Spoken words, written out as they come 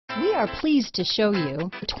We are pleased to show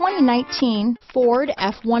you the 2019 Ford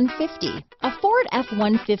F-150. A Ford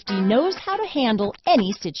F-150 knows how to handle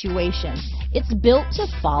any situation. It's built to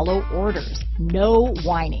follow orders, no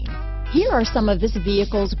whining. Here are some of this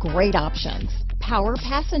vehicle's great options: power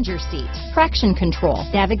passenger seat, traction control,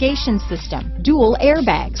 navigation system, dual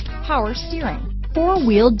airbags, power steering,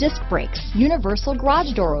 four-wheel disc brakes, universal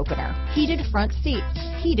garage door opener, heated front seats,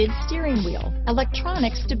 heated steering wheel,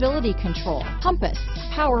 electronic stability control, compass,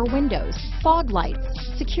 power windows, fog lights,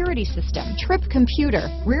 security system, trip computer,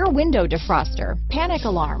 rear window defroster, panic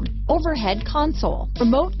alarm, overhead console,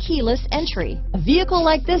 remote keyless entry. A vehicle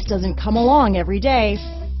like this doesn't come along every day.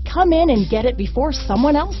 Come in and get it before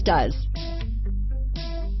someone else does.